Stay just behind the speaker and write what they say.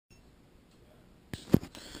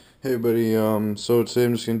Hey buddy, so today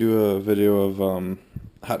I'm just gonna do a video of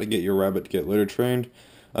how to get your rabbit to get litter trained.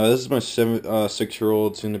 This is my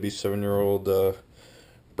 6-year-old, soon to be 7-year-old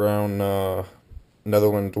brown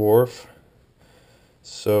Netherland dwarf.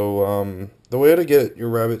 So the way to get your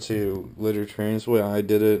rabbit to litter train is the way I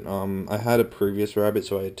did it. I had a previous rabbit,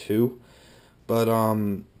 so I had two. But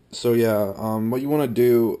so yeah, what you want to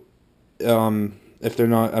do if they're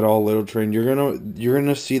not at all litter trained, you're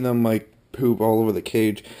gonna see them like poop all over the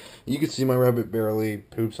cage. You can see my rabbit barely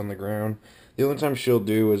poops on the ground. The only time she'll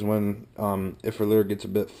do is when if her litter gets a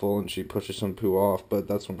bit full and she pushes some poo off, but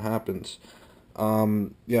that's what happens.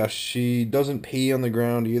 Yeah, she doesn't pee on the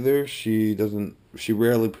ground either. She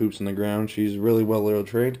rarely poops on the ground. She's really well litter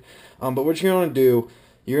trained. But what you're gonna do,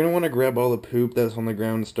 you're gonna want to grab all the poop that's on the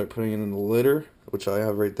ground and start putting it in the litter, which I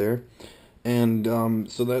have right there. And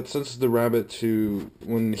so that senses the rabbit to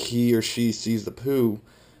when he or she sees the poo,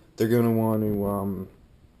 they're gonna want to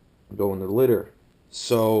go in the litter.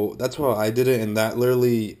 So that's how I did it, and that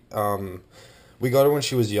literally we got her when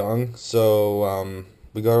she was young. So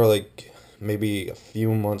we got her like maybe a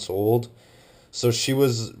few months old. So she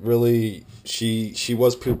was really she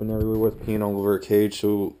was pooping everywhere, was peeing all over her cage.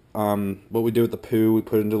 So what we did with the poo, we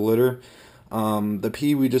put it into litter. The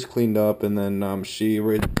pee we just cleaned up, and then she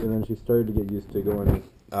started to get used to going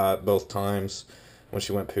both times when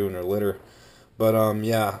she went poo in her litter. But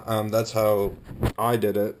yeah, that's how I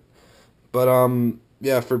did it. But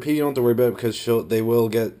yeah, for pee you don't have to worry about it because they will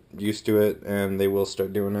get used to it and they will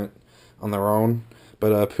start doing it on their own.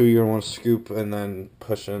 But poo you don't want to scoop and then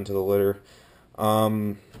push it into the litter.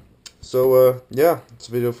 Um, yeah, that's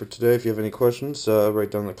the video for today. If you have any questions,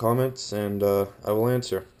 write down in the comments and I will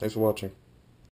answer. Thanks for watching.